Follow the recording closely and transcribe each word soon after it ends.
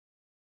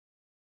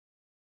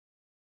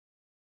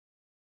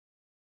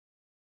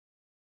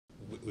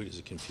Is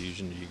it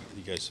confusion?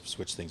 You guys have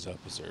switched things up.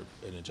 Is there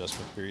an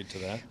adjustment period to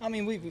that? I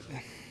mean,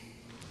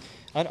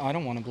 I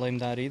don't want to blame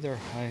that either.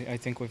 I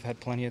think we've had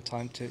plenty of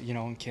time to,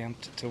 in camp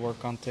to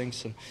work on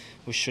things, and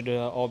we should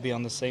all be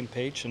on the same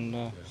page,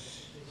 and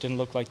didn't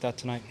look like that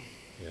tonight.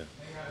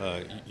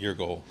 Yeah. Your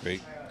goal,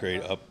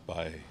 great up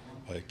by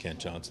Kent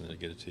Johnson to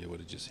get it to you. What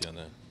did you see on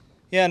that?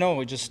 Yeah, no,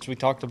 we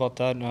talked about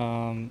that.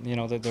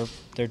 That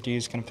their D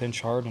is going to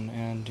pinch hard,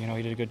 and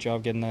he did a good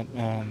job getting that,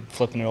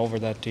 flipping it over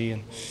that D,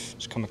 and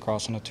just come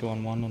across on a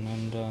 2-on-1,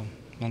 and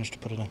managed to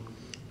put it in.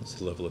 What's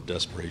the level of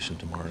desperation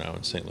tomorrow now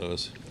in St.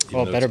 Louis?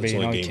 Well, it better be.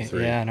 Game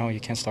 3. Yeah, no, you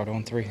can't start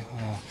 0-3.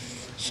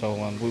 So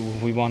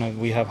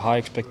we have high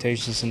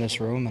expectations in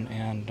this room,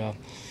 and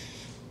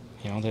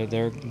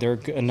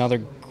they're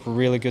another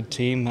really good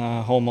team.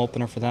 Home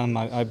opener for them,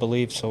 I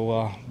believe.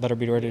 So better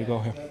be ready to go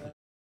here.